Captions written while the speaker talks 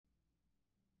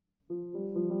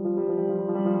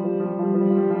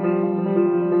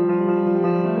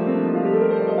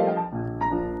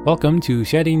Welcome to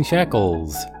Shedding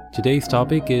Shackles. Today's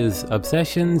topic is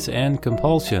obsessions and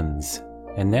compulsions.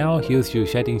 And now here's your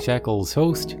Shedding Shackles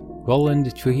host,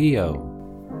 Roland Trujillo.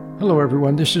 Hello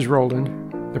everyone, this is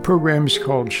Roland. The program is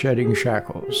called Shedding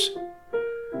Shackles.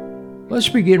 Let's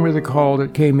begin with a call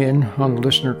that came in on the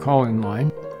listener call-in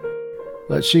line.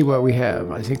 Let's see what we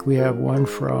have. I think we have one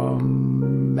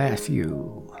from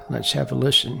Matthew. Let's have a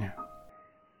listen.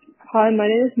 Hi, my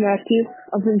name is Matthew.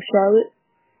 I'm from Charlotte.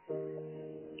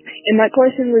 And my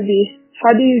question would be,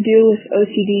 how do you deal with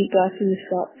OCD glasses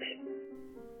thoughts?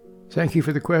 Thank you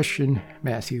for the question,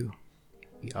 Matthew.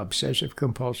 The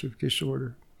obsessive-compulsive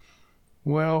disorder.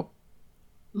 Well,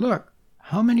 look,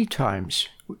 how many times,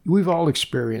 we've all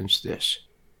experienced this.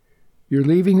 You're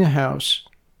leaving the house,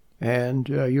 and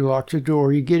you lock the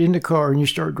door. You get in the car, and you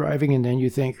start driving, and then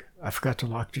you think, I forgot to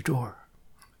lock the door.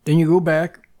 Then you go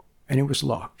back, and it was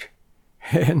locked.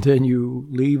 And then you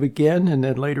leave again, and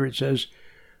then later it says,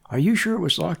 are you sure it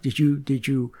was locked? Did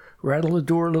you rattle the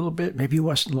door a little bit? Maybe it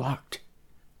wasn't locked.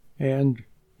 And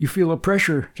you feel a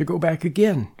pressure to go back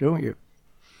again, don't you?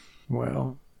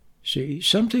 Well, see,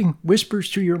 something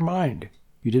whispers to your mind.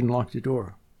 You didn't lock the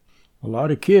door. A lot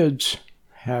of kids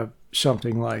have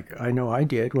something like, I know I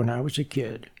did when I was a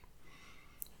kid.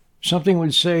 Something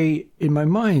would say in my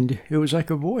mind, it was like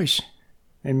a voice.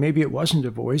 And maybe it wasn't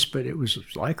a voice, but it was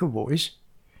like a voice.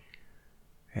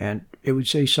 And it would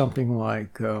say something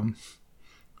like,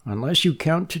 unless you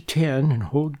count to 10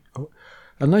 and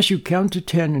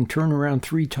turn around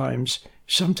 3 times,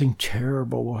 something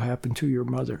terrible will happen to your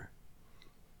mother.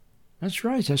 That's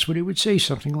right, that's what it would say,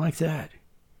 something like that.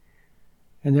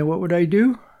 And then what would I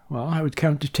do? Well, I would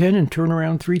count to 10 and turn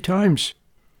around 3 times.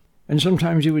 And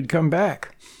sometimes it would come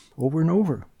back over and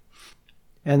over.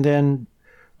 And then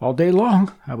all day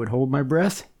long, I would hold my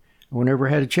breath. Whenever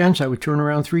I had a chance, I would turn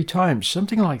around 3 times,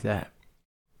 something like that.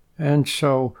 And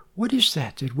so, what is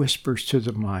that whispers to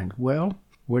the mind? Well,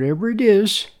 whatever it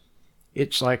is,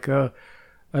 it's like a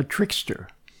trickster.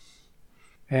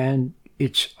 And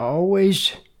it's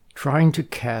always trying to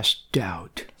cast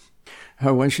doubt.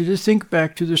 I want you to think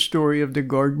back to the story of the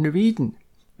Garden of Eden.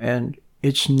 And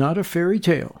it's not a fairy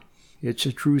tale. It's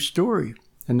a true story.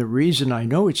 And the reason I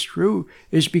know it's true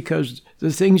is because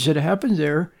the things that happened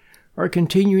there are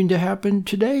continuing to happen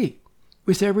today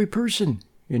with every person,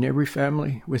 in every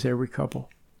family, with every couple.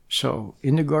 So,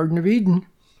 in the Garden of Eden,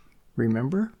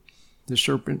 remember, the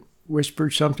serpent whispered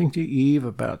something to Eve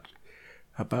about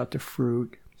the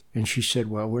fruit, and she said,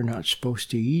 well, we're not supposed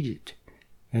to eat it.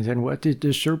 And then what did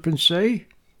the serpent say?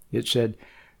 It said,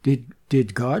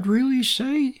 did God really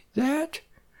say that?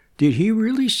 Did he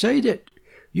really say that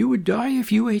you would die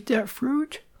if you ate that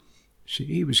fruit? See,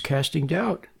 he was casting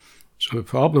doubt. So the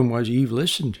problem was Eve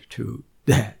listened to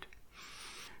that.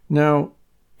 Now,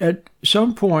 at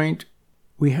some point,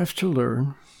 we have to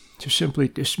learn to simply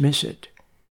dismiss it.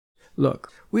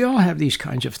 Look, we all have these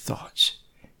kinds of thoughts.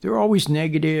 They're always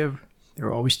negative,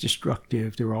 they're always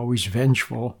destructive, they're always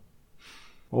vengeful,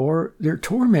 or they're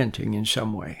tormenting in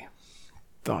some way.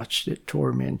 Thoughts that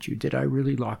torment you. Did I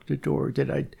really lock the door? Did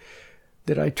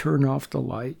I turn off the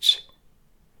lights?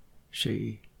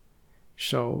 See?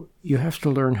 So you have to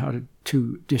learn how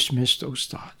to dismiss those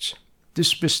thoughts.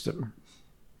 Dismiss them.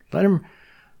 Let them,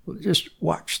 just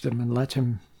watch them and let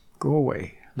them go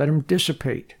away. Let them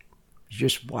dissipate.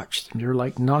 Just watch them. They're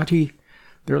like naughty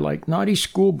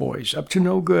schoolboys, up to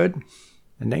no good,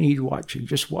 and they need watching.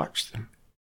 Just watch them.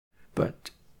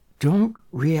 But don't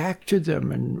react to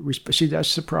them. And see,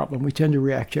 that's the problem. We tend to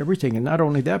react to everything. And not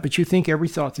only that, but you think every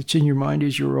thought that's in your mind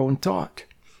is your own thought.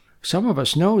 Some of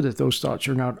us know that those thoughts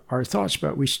are not our thoughts,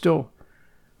 but we still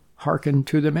hearken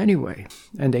to them anyway,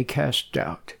 and they cast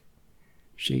doubt.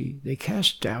 See, they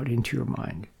cast doubt into your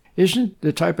mind. Isn't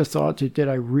the type of thought that did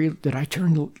I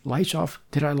turn the lights off?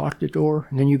 Did I lock the door?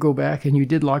 And then you go back and you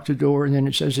did lock the door, and then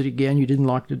it says it again, you didn't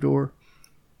lock the door.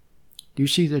 Do you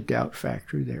see the doubt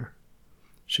factor there?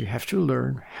 So you have to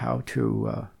learn how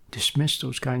to dismiss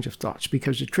those kinds of thoughts,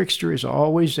 because the trickster is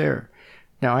always there.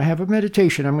 Now, I have a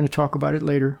meditation. I'm going to talk about it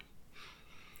later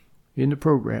in the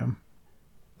program.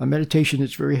 A meditation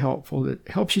that's very helpful, that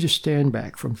helps you to stand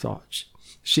back from thoughts.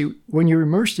 See, when you're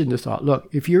immersed in the thought, look,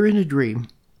 if you're in a dream,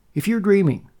 if you're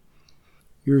dreaming,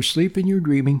 you're asleep and you're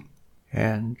dreaming,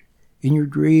 and in your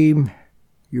dream,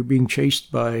 you're being chased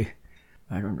by,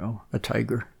 a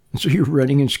tiger. And so you're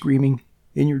running and screaming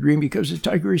in your dream because the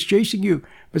tiger is chasing you.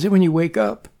 But then when you wake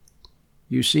up,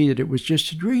 you see that it was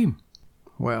just a dream.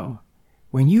 Well,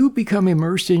 when you become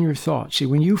immersed in your thoughts, see,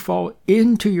 when you fall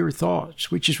into your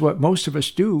thoughts, which is what most of us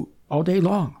do all day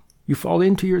long, you fall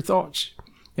into your thoughts.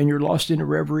 and you're lost in a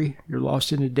reverie, you're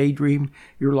lost in a daydream,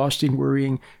 you're lost in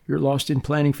worrying, you're lost in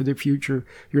planning for the future,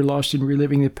 you're lost in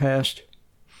reliving the past.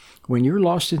 When you're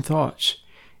lost in thoughts,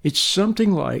 it's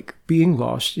something like being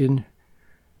lost in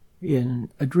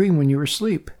a dream when you're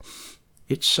asleep.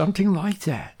 It's something like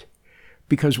that.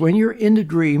 Because when you're in the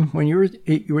dream, when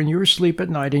you're asleep at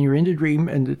night and you're in the dream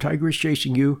and the tiger is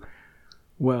chasing you,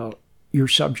 well, you're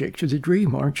subject to the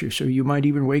dream, aren't you? So you might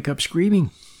even wake up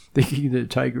screaming, thinking the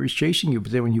tiger is chasing you.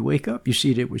 But then when you wake up, you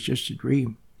see that it was just a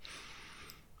dream.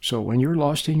 So when you're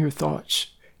lost in your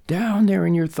thoughts, down there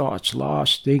in your thoughts,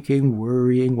 lost, thinking,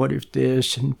 worrying, what if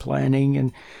this, and planning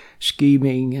and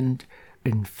scheming and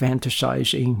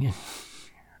fantasizing and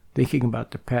thinking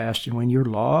about the past. And when you're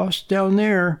lost down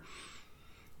there,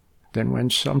 then when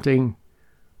something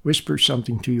whispers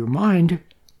something to your mind,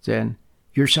 then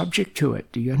you're subject to it.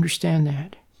 Do you understand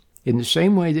that? In the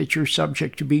same way that you're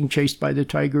subject to being chased by the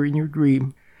tiger in your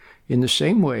dream, in the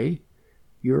same way,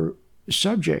 you're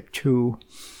subject to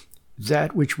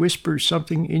that which whispers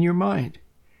something in your mind,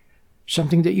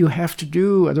 something that you have to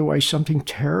do, otherwise something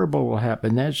terrible will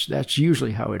happen. That's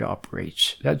usually how it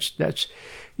operates. That's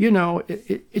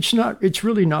it's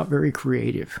really not very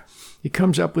creative. It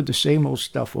comes up with the same old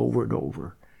stuff over and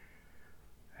over.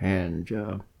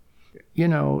 And,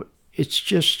 it's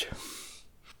just,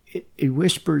 it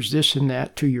whispers this and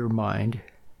that to your mind,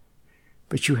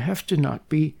 but you have to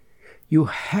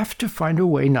find a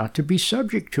way not to be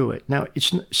subject to it. Now,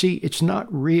 it's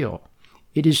not real.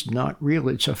 It is not real.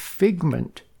 It's a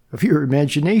figment of your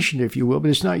imagination, if you will,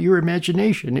 but it's not your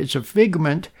imagination. It's a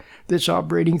figment that's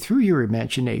operating through your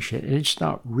imagination, and it's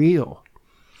not real.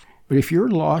 But if you're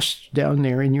lost down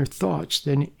there in your thoughts,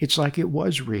 then it's like it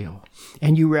was real.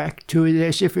 And you react to it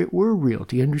as if it were real.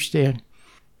 Do you understand?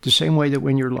 The same way that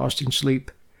when you're lost in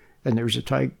sleep and there's a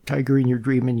tiger in your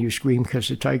dream and you scream because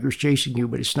the tiger's chasing you,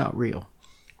 but it's not real.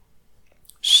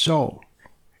 So,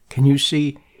 can you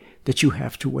see that you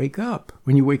have to wake up?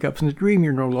 When you wake up from the dream,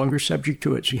 you're no longer subject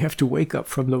to it. So you have to wake up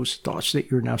from those thoughts that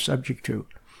you're now subject to.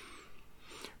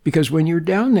 Because when you're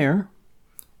down there,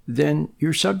 then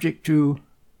you're subject to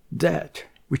that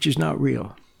which is not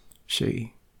real.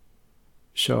 See?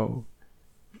 So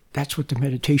that's what the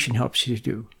meditation helps you to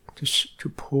do, to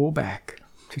pull back,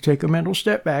 to take a mental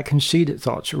step back and see that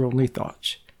thoughts are only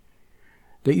thoughts,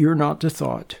 that you're not the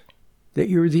thought, that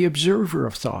you're the observer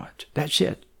of thought. That's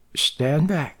it. Stand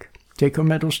back. Take a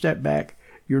mental step back.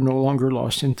 You're no longer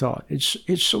lost in thought.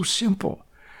 It's so simple.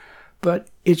 But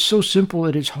it's so simple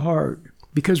that it's hard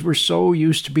because we're so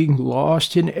used to being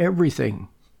lost in everything.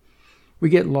 We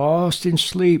get lost in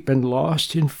sleep and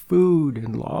lost in food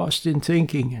and lost in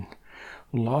thinking and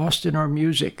lost in our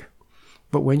music.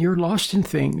 But when you're lost in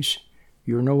things,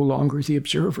 you're no longer the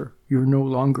observer. You're no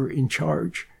longer in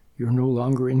charge. You're no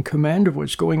longer in command of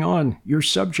what's going on. You're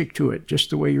subject to it, just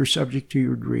the way you're subject to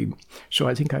your dream. So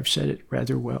I think I've said it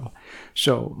rather well.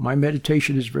 So my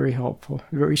meditation is very helpful,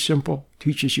 very simple,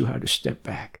 teaches you how to step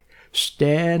back.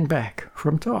 Stand back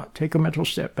from thought. Take a mental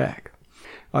step back.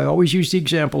 I always use the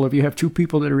example of you have two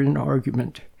people that are in an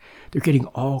argument. They're getting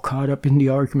all caught up in the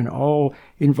argument, all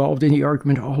involved in the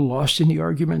argument, all lost in the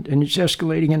argument, and it's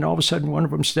escalating, and all of a sudden one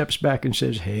of them steps back and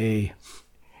says, "Hey,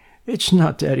 it's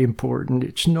not that important.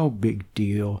 It's no big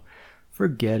deal.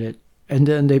 Forget it." And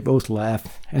then they both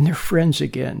laugh, and they're friends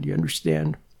again. Do you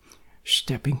understand?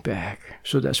 Stepping back.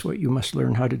 So that's what you must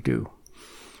learn how to do.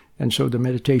 And so the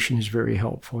meditation is very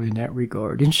helpful in that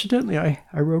regard. Incidentally, I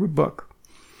wrote a book.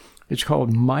 It's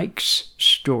called Mike's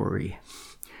Story.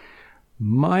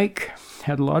 Mike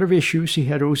had a lot of issues. He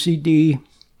had OCD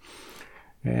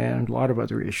and a lot of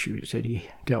other issues that he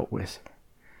dealt with.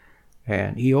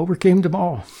 And he overcame them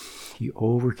all.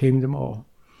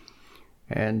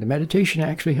 And the meditation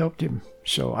actually helped him.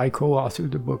 So I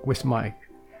co-authored the book with Mike.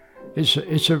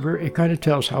 It kind of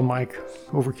tells how Mike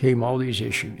overcame all these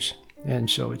issues. And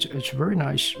so it's a very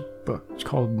nice book. It's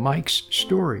called Mike's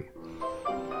Story.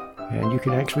 And you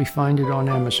can actually find it on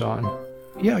Amazon.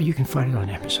 Yeah, you can find it on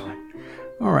Amazon.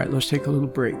 All right, let's take a little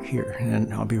break here, and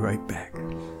then I'll be right back.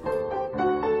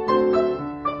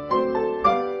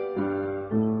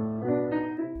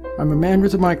 I'm a man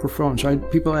with a microphone, so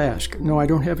people ask. No, I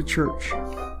don't have a church.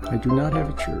 I do not have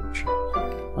a church.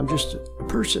 I'm just a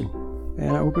person,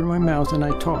 and I open my mouth and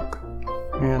I talk.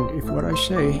 And if what I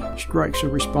say strikes a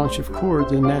responsive chord,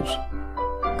 then that's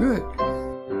good.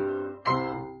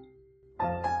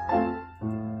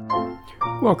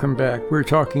 Welcome back. We're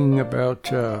talking about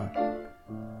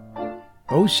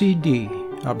OCD,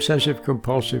 obsessive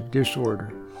compulsive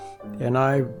disorder. And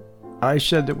I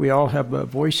said that we all have a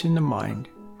voice in the mind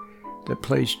that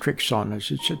plays tricks on us.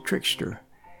 It's a trickster.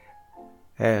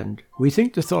 And we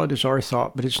think the thought is our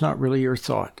thought, but it's not really your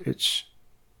thought.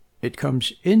 It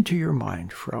comes into your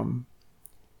mind from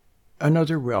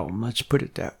another realm, let's put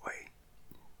it that way.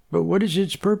 But what is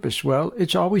its purpose? Well,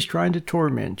 it's always trying to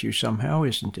torment you somehow,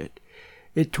 isn't it?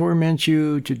 It torments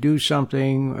you to do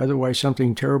something, otherwise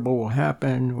something terrible will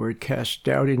happen, or it casts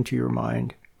doubt into your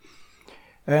mind.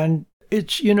 And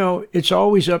it's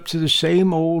always up to the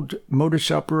same old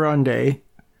modus operandi,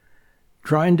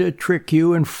 trying to trick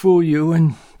you and fool you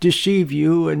and deceive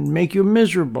you and make you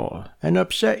miserable and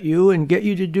upset you and get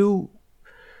you to do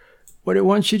what it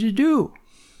wants you to do.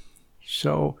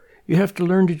 So you have to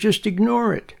learn to just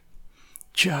ignore it.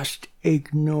 Just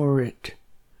ignore it.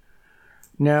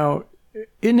 Now,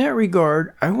 in that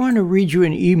regard, I want to read you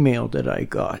an email that I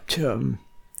got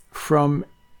from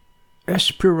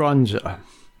Esperanza.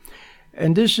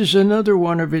 And this is another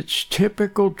one of its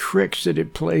typical tricks that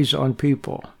it plays on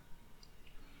people.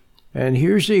 And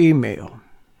here's the email.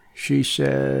 She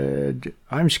said,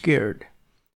 I'm scared.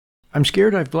 I'm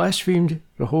scared I've blasphemed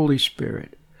the Holy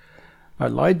Spirit. I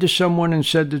lied to someone and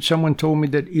said that someone told me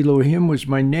that Elohim was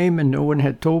my name and no one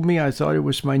had told me. I thought it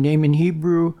was my name in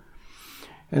Hebrew.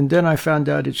 And then I found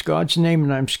out it's God's name,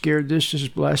 and I'm scared this is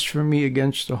blasphemy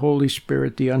against the Holy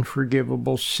Spirit, the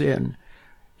unforgivable sin.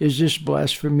 Is this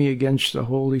blasphemy against the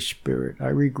Holy Spirit? I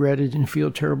regret it and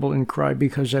feel terrible and cry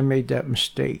because I made that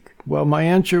mistake. Well, my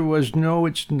answer was no,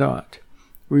 it's not.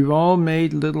 We've all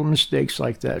made little mistakes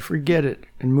like that. Forget it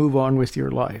and move on with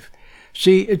your life.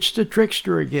 See, it's the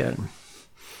trickster again.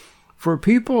 For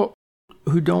people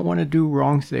who don't want to do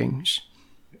wrong things,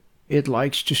 it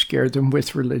likes to scare them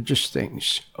with religious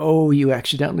things. Oh, you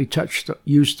accidentally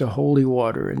used the holy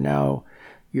water, and now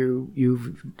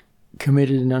you've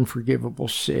committed an unforgivable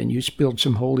sin. You spilled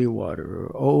some holy water,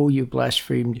 or oh, you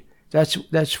blasphemed.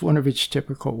 That's one of its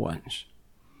typical ones.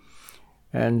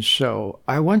 And so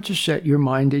I want to set your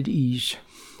mind at ease,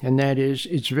 and that is,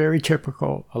 it's very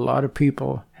typical. A lot of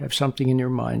people have something in their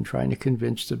mind trying to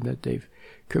convince them that they've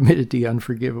committed the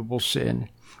unforgivable sin,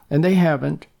 and they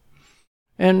haven't.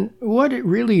 And what it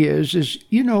really is,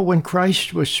 when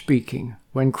Christ was speaking,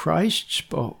 when Christ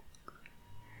spoke,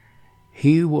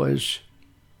 he was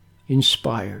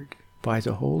inspired by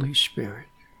the Holy Spirit.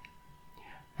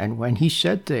 And when he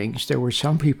said things, there were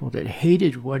some people that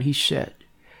hated what he said,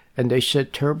 and they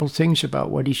said terrible things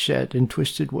about what he said and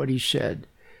twisted what he said.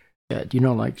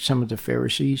 Like some of the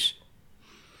Pharisees.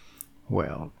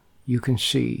 Well, you can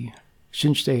see,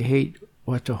 since they hate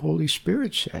what the Holy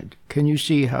Spirit said, can you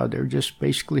see how they're just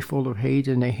basically full of hate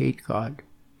and they hate God?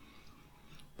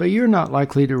 But you're not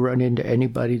likely to run into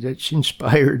anybody that's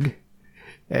inspired.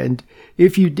 And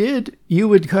if you did, you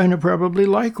would kind of probably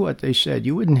like what they said.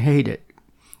 You wouldn't hate it.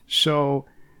 So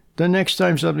the next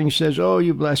time something says, oh,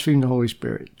 you blaspheme the Holy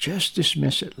Spirit, just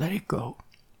dismiss it. Let it go.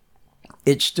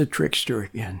 It's the trickster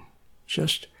again.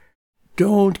 Just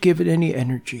don't give it any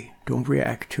energy. Don't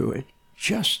react to it.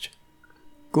 Just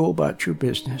go about your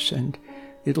business and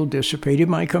it'll dissipate. It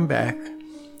might come back.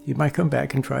 You might come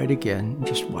back and try it again and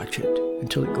just watch it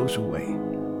until it goes away.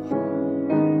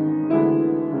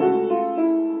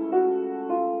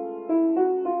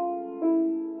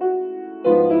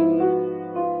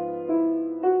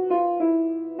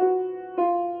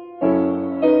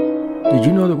 Did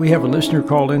you know that we have a listener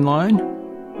call-in line?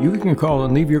 You can call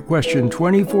and leave your question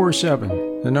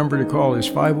 24/7. The number to call is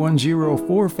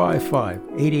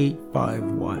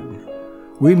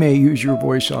 510-455-8851. We may use your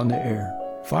voice on the air.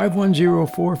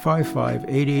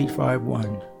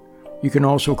 510-455-8851. You can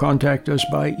also contact us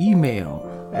by email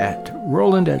at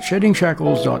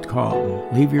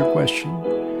roland@sheddingshackles.com. Leave your question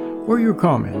or your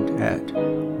comment at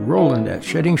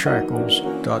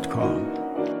roland@sheddingshackles.com.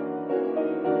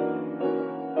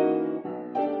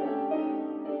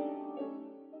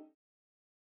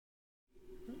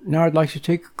 Now I'd like to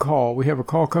take a call. We have a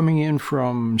call coming in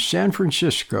from San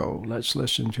Francisco. Let's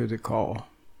listen to the call.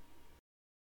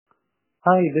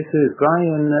 Hi, this is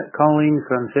Brian calling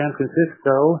from San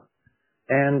Francisco,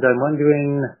 and I'm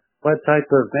wondering what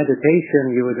type of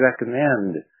meditation you would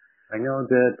recommend. I know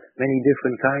that many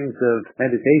different kinds of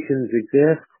meditations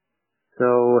exist,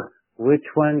 so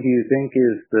which one do you think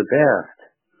is the best?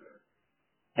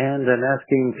 And I'm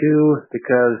asking too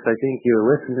because I think your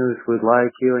listeners would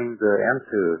like hearing the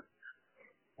answer.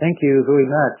 Thank you very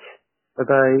much.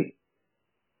 Bye-bye.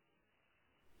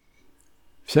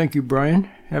 Thank you, Brian.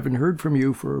 Haven't heard from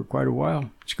you for quite a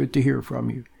while. It's good to hear from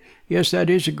you. Yes, that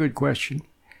is a good question.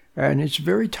 And it's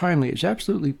very timely. It's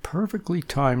absolutely perfectly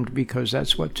timed because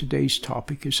that's what today's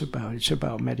topic is about. It's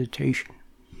about meditation.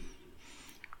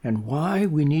 and why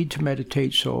we need to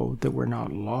meditate so that we're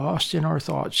not lost in our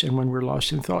thoughts. And when we're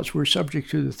lost in thoughts, we're subject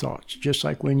to the thoughts, just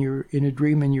like when you're in a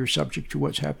dream and you're subject to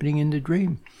what's happening in the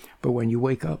dream. But when you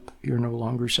wake up, you're no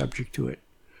longer subject to it.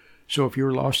 So if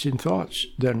you're lost in thoughts,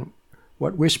 then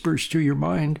what whispers to your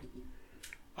mind,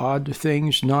 odd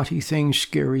things, naughty things,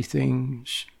 scary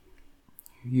things,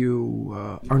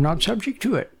 you are not subject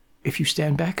to it. If you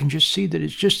stand back and just see that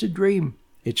it's just a dream,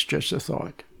 it's just a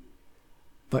thought.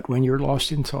 But when you're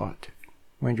lost in thought,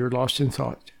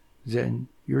 then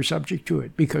you're subject to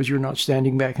it because you're not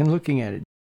standing back and looking at it.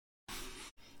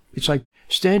 It's like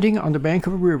standing on the bank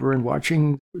of a river and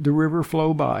watching the river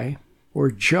flow by,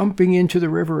 or jumping into the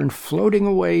river and floating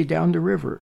away down the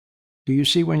river. Do you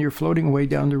see, when you're floating away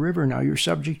down the river, now you're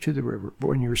subject to the river. But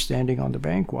when you're standing on the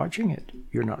bank watching it,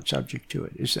 you're not subject to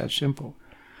it. It's that simple.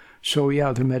 So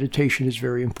yeah, the meditation is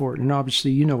very important. And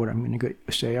obviously, you know what I'm going to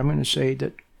say. I'm going to say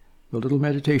that the little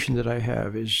meditation that I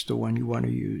have is the one you want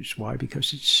to use. Why?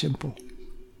 Because it's simple.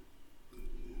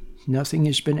 Nothing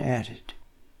has been added.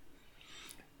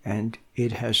 And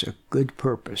it has a good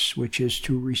purpose, which is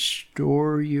to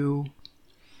restore you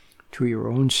to your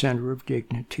own center of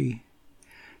dignity,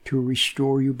 to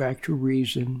restore you back to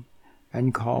reason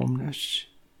and calmness,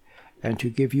 and to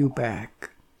give you back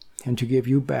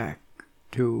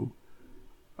to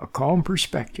a calm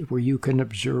perspective where you can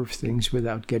observe things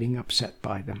without getting upset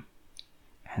by them.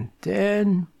 And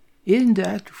then, in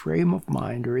that frame of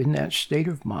mind, or in that state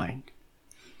of mind,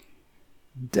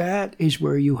 that is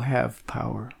where you have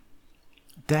power.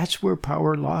 That's where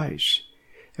power lies.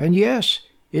 And yes,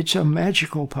 it's a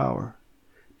magical power,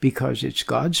 because it's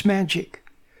God's magic.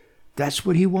 That's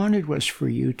what He wanted, was for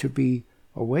you to be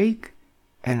awake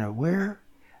and aware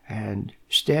and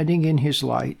standing in His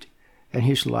light. And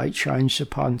His light shines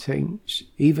upon things,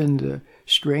 even the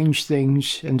strange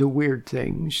things and the weird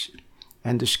things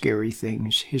and the scary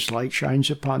things. His light shines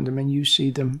upon them, and you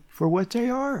see them for what they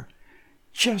are.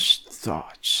 Just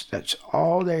thoughts. That's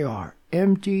all they are.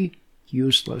 Empty,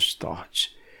 useless thoughts.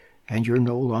 And you're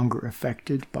no longer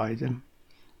affected by them.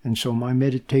 And so my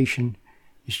meditation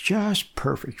is just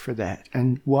perfect for that.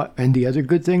 And the other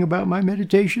good thing about my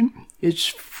meditation, it's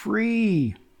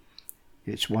free.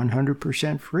 It's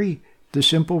 100% free. The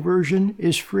simple version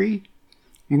is free.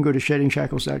 You can go to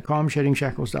SheddingShackles.com,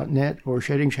 SheddingShackles.net, or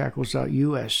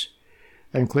SheddingShackles.us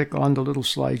and click on the little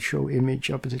slideshow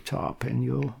image up at the top, and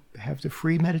you'll have the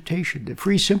free meditation, the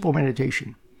free simple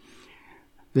meditation.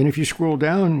 Then if you scroll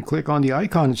down and click on the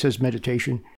icon that says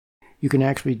meditation, you can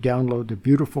actually download the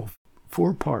beautiful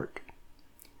 4-part,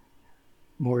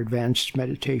 more advanced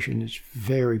meditation. It's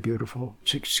very beautiful.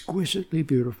 It's exquisitely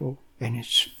beautiful, and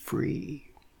it's free.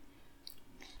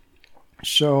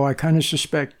 So I kind of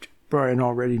suspect Brian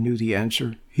already knew the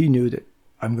answer. He knew that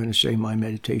I'm going to say my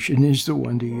meditation is the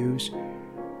one to use.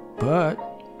 But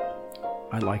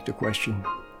I like the question.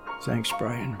 Thanks,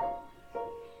 Brian.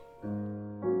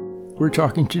 We're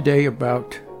talking today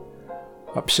about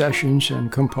obsessions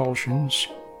and compulsions.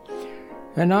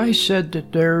 And I said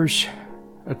that there's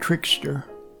a trickster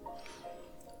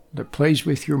that plays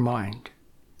with your mind.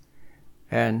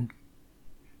 And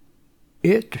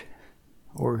it,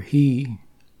 or he,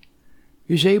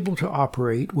 is able to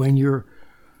operate when you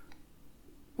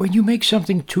make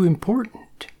something too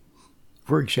important.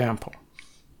 For example,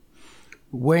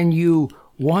 when you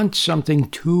want something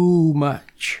too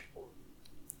much,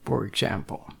 for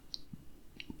example,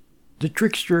 the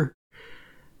trickster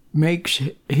makes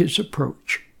his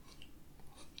approach,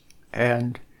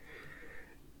 and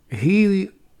he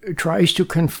tries to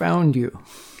confound you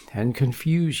and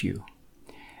confuse you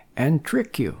and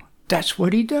trick you. That's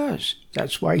what he does.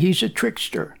 That's why he's a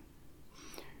trickster.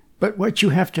 But what you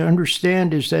have to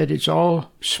understand is that it's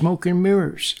all smoke and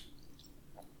mirrors.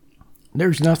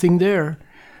 There's nothing there,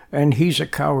 and he's a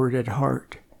coward at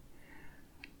heart.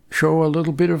 Show a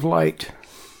little bit of light,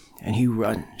 and he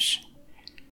runs.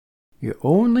 The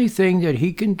only thing that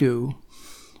he can do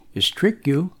is trick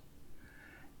you,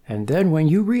 and then when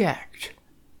you react,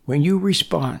 when you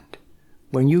respond,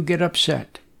 when you get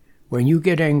upset, when you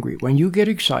get angry, when you get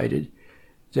excited,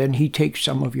 then he takes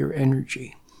some of your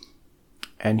energy.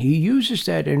 And he uses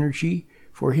that energy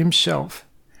for himself,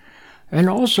 and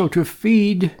also to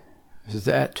feed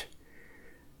that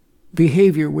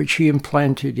behavior which he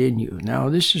implanted in you. Now,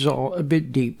 this is all a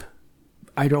bit deep.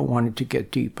 I don't want it to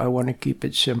get deep. I want to keep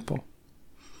it simple.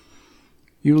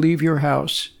 You leave your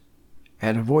house,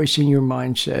 and a voice in your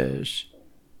mind says,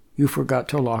 "You forgot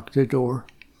to lock the door."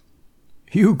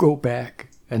 You go back,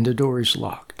 and the door is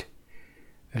locked.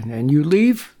 And then you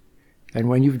leave, and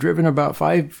when you've driven about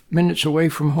 5 minutes away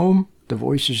from home, the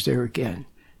voice is there again.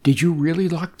 "Did you really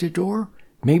lock the door?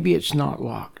 maybe it's not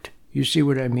locked. You see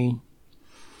what I mean?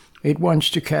 It wants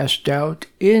to cast doubt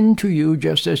into you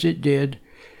just as it did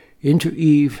into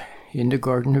Eve in the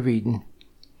Garden of Eden.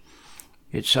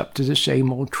 It's up to the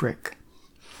same old trick.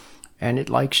 And it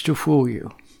likes to fool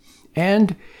you.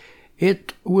 And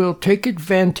it will take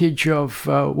advantage of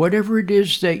whatever it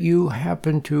is that you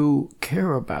happen to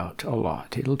care about a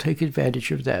lot. It'll take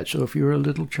advantage of that. So if you're a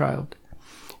little child,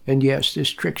 and yes,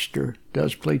 this trickster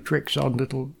does play tricks on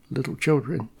little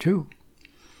children too.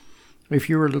 If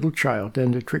you're a little child,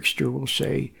 then the trickster will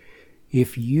say,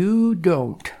 if you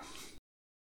don't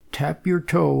tap your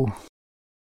toe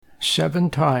 7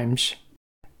 times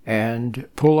and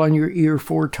pull on your ear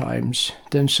 4 times,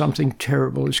 then something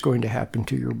terrible is going to happen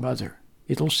to your mother.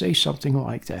 It'll say something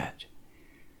like that.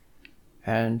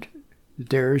 And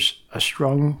there's a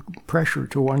strong pressure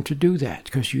to want to do that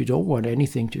because you don't want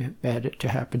anything bad to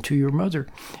happen to your mother.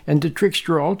 And the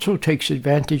trickster also takes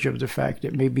advantage of the fact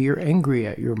that maybe you're angry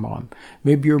at your mom.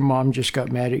 Maybe your mom just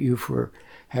got mad at you for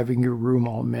having your room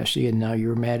all messy, and now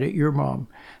you're mad at your mom.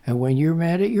 And when you're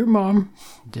mad at your mom,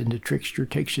 then the trickster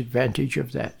takes advantage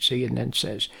of that, see, and then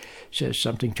says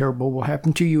something terrible will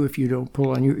happen to you if you don't pull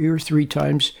on your ear 3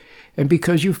 times. And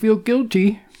because you feel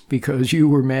guilty, because you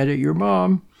were mad at your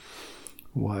mom,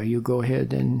 why, you go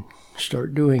ahead and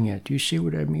start doing it. Do you see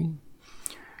what I mean?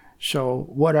 So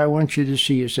what I want you to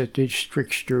see is that this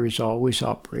trickster is always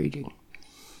operating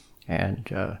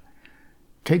and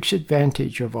takes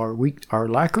advantage of our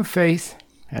lack of faith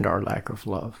and our lack of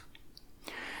love.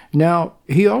 Now,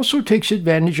 he also takes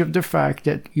advantage of the fact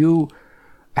that you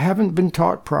haven't been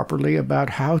taught properly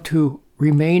about how to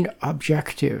remain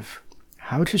objective,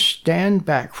 how to stand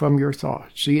back from your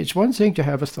thoughts. See, it's one thing to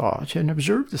have a thought and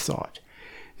observe the thought,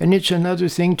 and it's another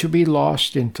thing to be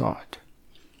lost in thought.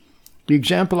 The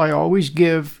example I always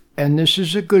give, and this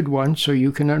is a good one so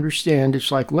you can understand,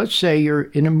 it's like, let's say you're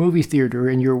in a movie theater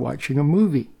and you're watching a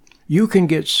movie. You can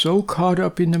get so caught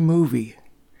up in the movie,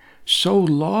 so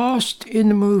lost in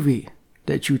the movie,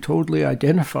 that you totally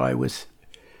identify with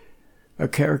a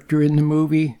character in the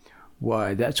movie.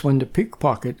 Why, that's when the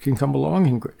pickpocket can come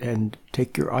along and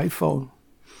take your iPhone,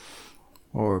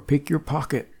 or pick your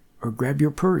pocket, or grab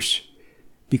your purse,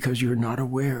 because you're not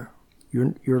aware.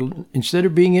 You're instead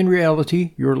of being in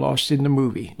reality, you're lost in the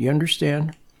movie. Do you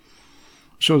understand?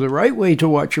 So the right way to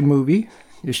watch a movie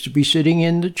is to be sitting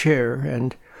in the chair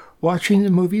and watching the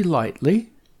movie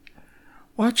lightly.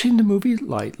 Watching the movie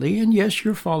lightly, and yes,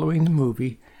 you're following the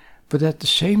movie, but at the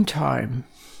same time,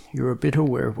 you're a bit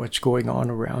aware of what's going on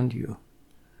around you.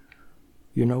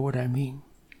 You know what I mean?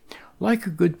 Like a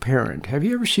good parent. Have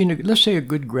you ever seen, let's say a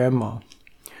good grandma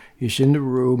is in the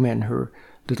room and her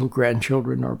little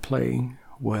grandchildren are playing.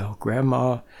 Well,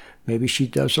 grandma, maybe she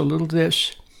does a little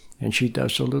this and she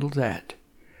does a little that.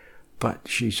 But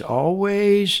she's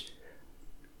always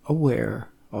aware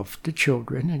of the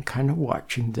children and kind of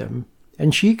watching them.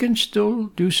 And she can still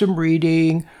do some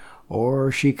reading,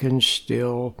 or she can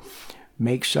still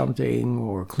make something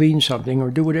or clean something or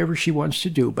do whatever she wants to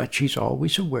do, but she's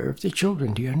always aware of the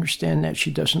children. Do you understand that?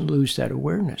 She doesn't lose that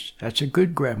awareness. That's a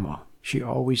good grandma. She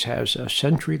always has a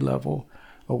sentry-level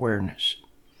awareness.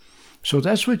 So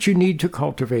that's what you need to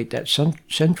cultivate, that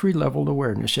sentry-level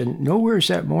awareness. And nowhere is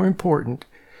that more important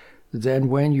than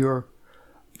when you're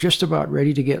just about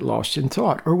ready to get lost in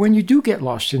thought, or when you do get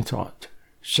lost in thought.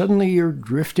 Suddenly you're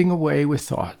drifting away with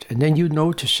thought, and then you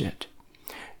notice it.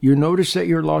 You notice that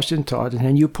you're lost in thought, and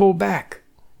then you pull back.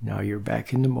 Now you're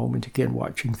back in the moment again,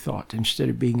 watching thought instead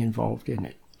of being involved in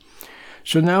it.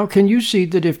 So now can you see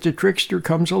that if the trickster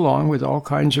comes along with all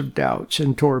kinds of doubts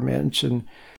and torments and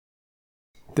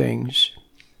things,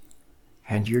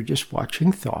 and you're just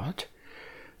watching thought,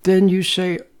 then you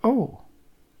say, oh,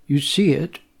 you see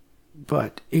it,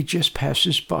 but it just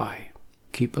passes by.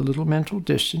 Keep a little mental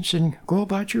distance and go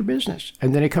about your business.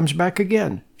 And then it comes back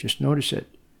again. Just notice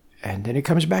it. And then it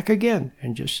comes back again,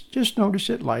 and just notice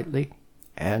it lightly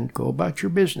and go about your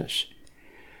business.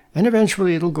 And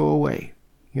eventually it'll go away.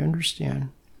 You understand?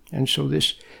 And so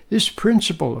this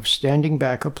principle of standing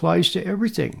back applies to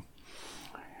everything.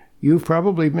 You've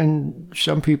probably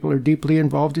some people are deeply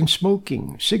involved in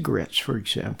smoking, cigarettes, for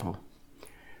example.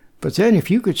 But then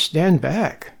if you could stand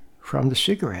back from the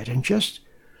cigarette and just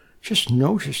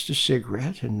notice the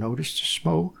cigarette and notice the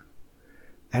smoke,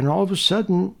 and all of a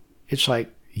sudden it's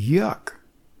like, yuck,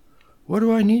 what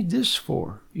do I need this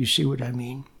for? You see what I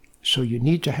mean? So you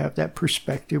need to have that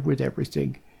perspective with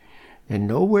everything. And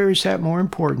nowhere is that more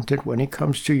important than when it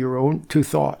comes to to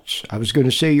thoughts. I was going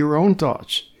to say your own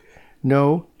thoughts.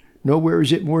 No, nowhere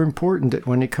is it more important than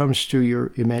when it comes to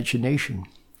your imagination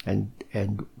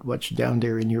and what's down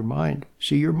there in your mind.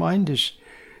 See, your mind is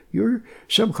Your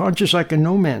subconscious like a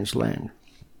no man's land.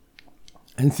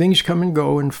 And things come and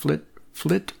go and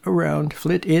flit around,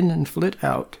 flit in and flit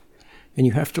out. And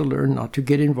you have to learn not to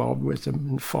get involved with them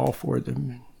and fall for them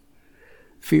and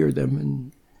fear them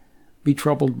and be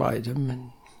troubled by them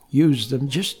and use them.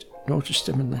 Just notice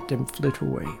them and let them flit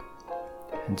away.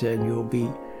 And then you'll be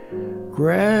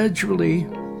gradually,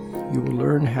 you will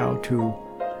learn how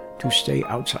to stay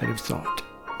outside of thought.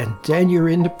 And then you're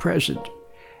in the present.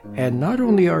 And not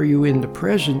only are you in the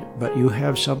present, but you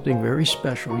have something very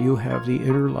special. You have the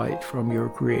inner light from your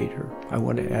Creator. I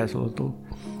want to add a little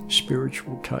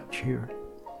spiritual touch here.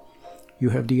 You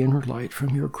have the inner light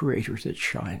from your Creator that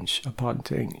shines upon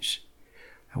things.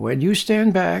 And when you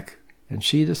stand back and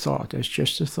see the thought as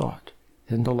just a thought,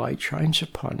 then the light shines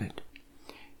upon it.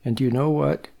 And you know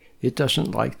what? It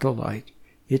doesn't like the light.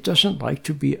 It doesn't like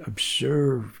to be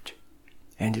observed,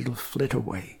 and it'll flit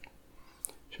away.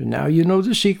 So now you know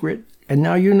the secret, and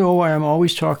now you know why I'm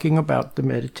always talking about the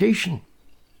meditation.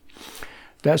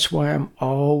 That's why I'm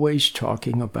always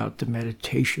talking about the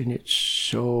meditation. It's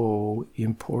so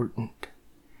important.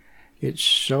 It's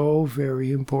so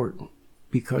very important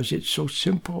because it's so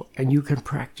simple, and you can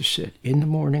practice it in the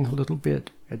morning a little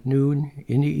bit, at noon,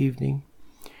 in the evening.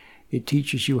 It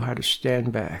teaches you how to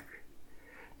stand back.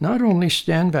 Not only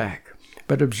stand back,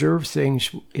 but observe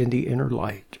things in the inner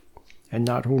light. And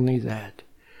not only that,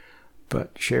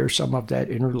 but share some of that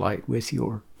inner light with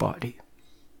your body.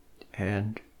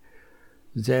 And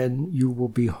then you will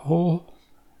be whole,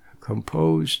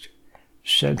 composed,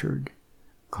 centered,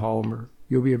 calmer.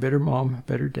 You'll be a better mom, a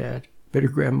better dad, better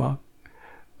grandma,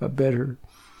 a better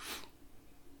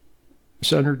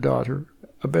son or daughter,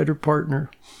 a better partner,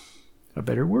 a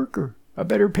better worker, a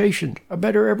better patient, a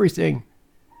better everything.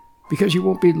 Because you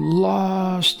won't be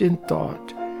lost in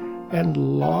thought and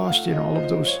lost in all of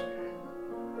those,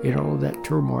 that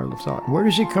turmoil of thought. Where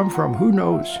does it come from? Who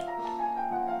knows?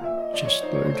 Just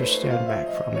learn to stand back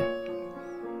from it.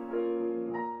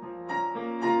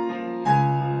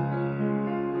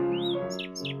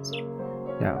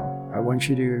 Now, I want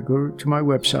you to go to my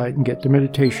website and get the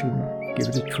meditation. Give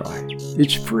it a try.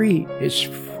 It's free. It's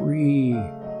free.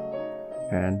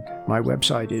 And my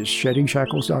website is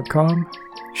sheddingshackles.com,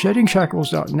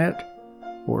 sheddingshackles.net,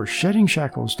 or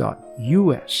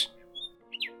sheddingshackles.us.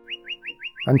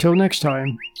 Until next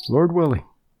time, Lord willing,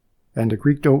 and the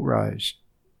creek don't rise.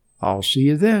 I'll see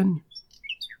you then.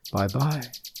 Bye-bye.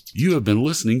 You have been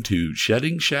listening to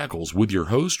Shedding Shackles with your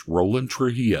host, Roland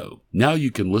Trujillo. Now you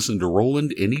can listen to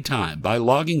Roland anytime by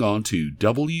logging on to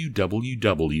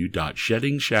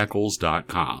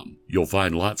www.sheddingshackles.com. You'll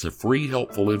find lots of free,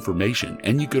 helpful information,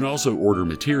 and you can also order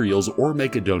materials or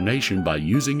make a donation by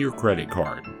using your credit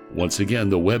card. Once again,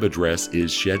 the web address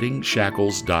is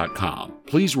sheddingshackles.com.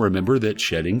 Please remember that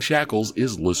Shedding Shackles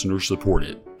is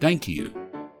listener-supported. Thank you.